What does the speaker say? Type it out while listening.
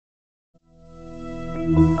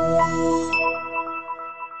The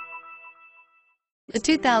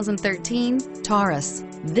 2013 Taurus.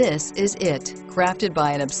 This is it. Crafted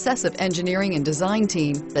by an obsessive engineering and design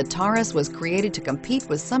team, the Taurus was created to compete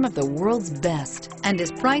with some of the world's best and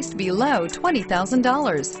is priced below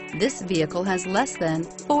 $20,000. This vehicle has less than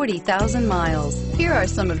 40,000 miles. Here are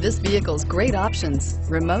some of this vehicle's great options: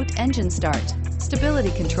 remote engine start,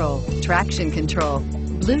 stability control, traction control,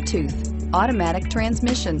 Bluetooth, automatic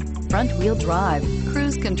transmission, front wheel drive,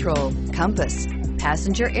 cruise control, compass,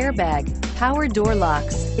 passenger airbag, power door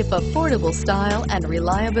locks. If affordable style and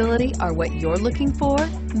reliability are what you're looking for,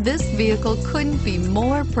 this vehicle couldn't be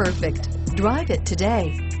more perfect. Drive it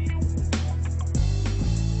today.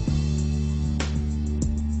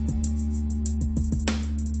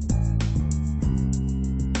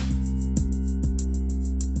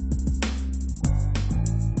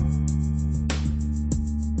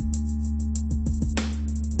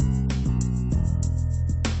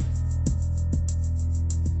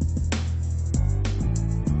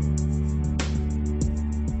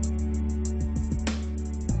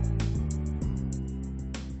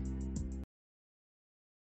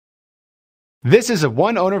 This is a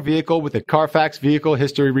one-owner vehicle with a Carfax Vehicle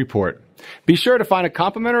History Report. Be sure to find a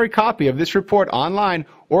complimentary copy of this report online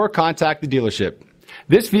or contact the dealership.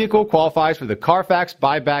 This vehicle qualifies for the Carfax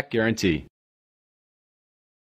Buyback Guarantee.